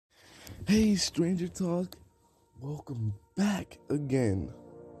Hey, Stranger Talk, welcome back again.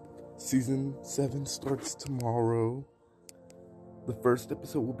 Season 7 starts tomorrow. The first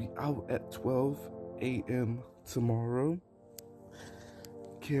episode will be out at 12 a.m. tomorrow.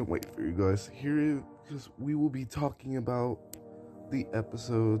 Can't wait for you guys to hear it because we will be talking about the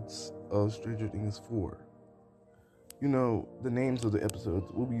episodes of Stranger Things 4. You know, the names of the episodes.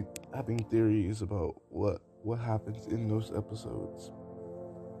 We'll be having theories about what happens in those episodes.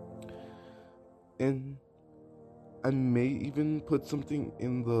 And I may even put something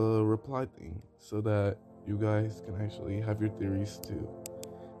in the reply thing so that you guys can actually have your theories too.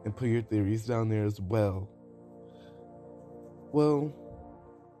 And put your theories down there as well. Well,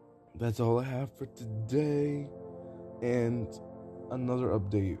 that's all I have for today. And another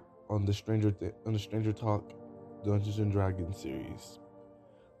update on the Stranger Talk Dungeons and Dragons series.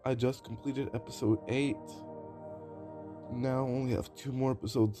 I just completed episode 8. Now I only have 2 more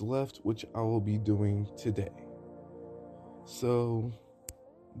episodes left, which I will be doing today. So,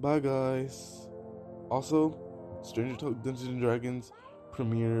 bye guys. Also, Stranger Talk Dungeons and Dragons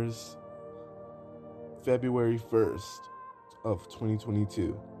premieres February 1st of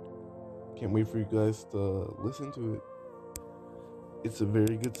 2022. Can't wait for you guys to listen to it. It's a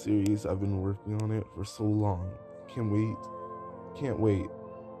very good series. I've been working on it for so long. Can't wait.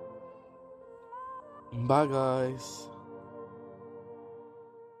 Bye guys.